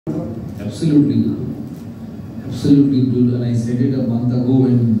absolutely good. Absolutely good. And I said it a month ago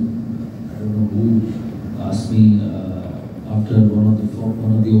when, I don't know who asked me after one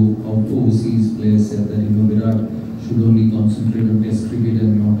of the overseas players said that, Virat should only concentrate on Test cricket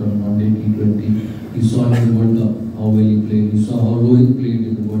and not on one-day T20. You saw in the World Cup how well he played. You saw how Rohit played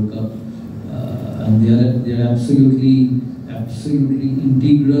in the World Cup. And they are absolutely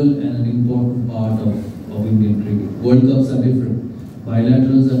integral and an important part of Indian cricket. World Cups are different.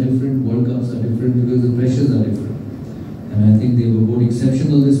 Bilaterals are different. World Cups are different because the pressures are different. And I think they were both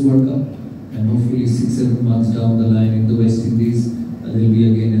exceptional this World Cup. And hopefully 6-7 months down the line in the West Indies, they'll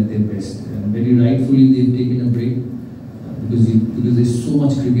be again at their best. And very rightfully they've taken a break because there's so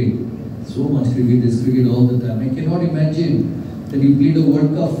much cricket. So much cricket. There's cricket all the time. I cannot imagine that you played a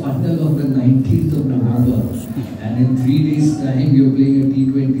World Cup final on the 19th of November and in 3 days time you're playing a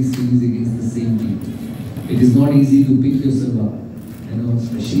T20 series against the same team. It is not easy to pick yourself up,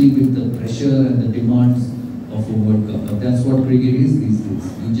 especially with the pressure and the demands of a World Cup. But that's what cricket is these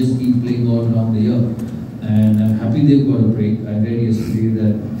days. You just keep playing all around the year. And I'm happy they've got a break. I read yesterday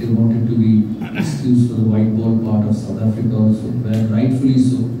that they wanted to be excused for the white ball part of South Africa also, where rightfully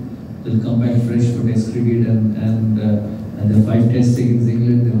so. They'll come back fresh for Test cricket and the 5 Test against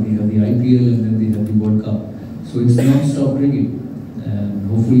England, then they have the IPL and then they have the World Cup. So it's non-stop cricket and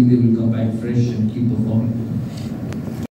hopefully they will come back fresh and keep performing.